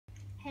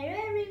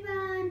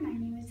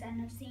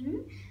Arnav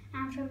Singh.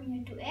 I'm from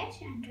Year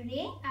 2H and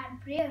today I'll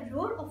play a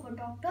role of a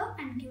doctor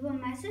and give a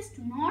message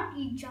to not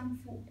eat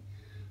junk food.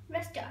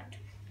 Let's start.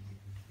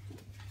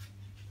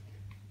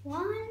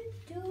 1,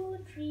 2,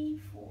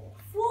 3, 4.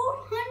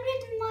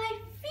 400 my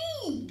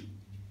fee.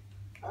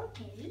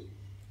 Okay.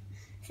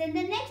 Send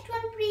the next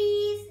one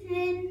please.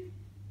 And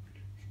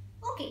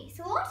okay,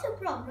 so what's your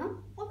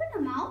problem? Open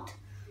the mouth.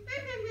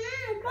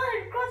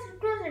 Close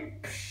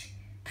it.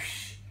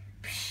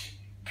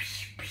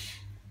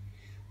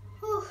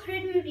 Oh,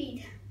 let me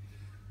read.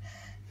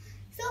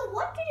 So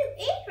what did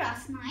you eat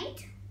last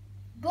night?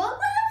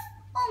 Burgers?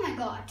 Oh my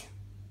god.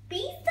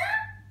 Pizza?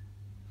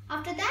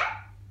 After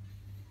that?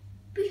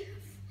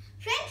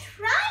 French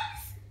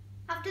fries?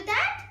 After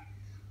that?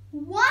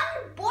 1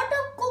 bottle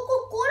of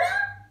Coca-Cola?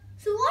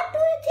 So what do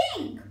you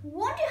think?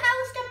 Won't you have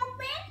a stomach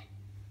pain?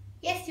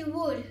 Yes, you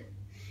would.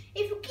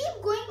 If you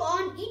keep going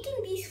on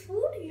eating these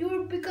food, you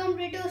will become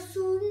a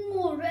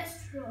sumo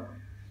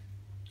wrestler.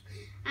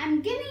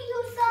 I'm giving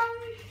you some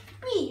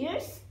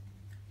pills.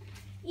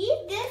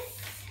 Eat this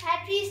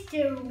at least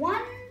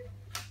 1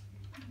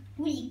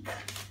 week.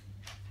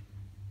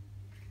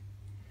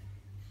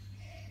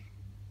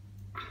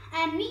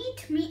 And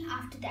meet me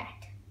after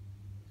that.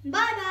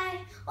 Bye bye.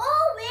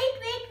 Oh, wait.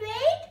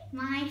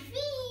 My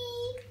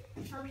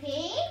fee.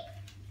 Okay.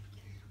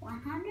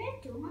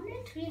 100,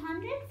 200,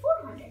 300,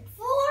 400.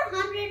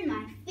 400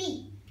 my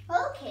fee.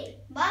 Okay.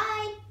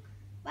 Bye.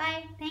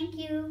 Bye. Thank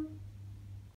you.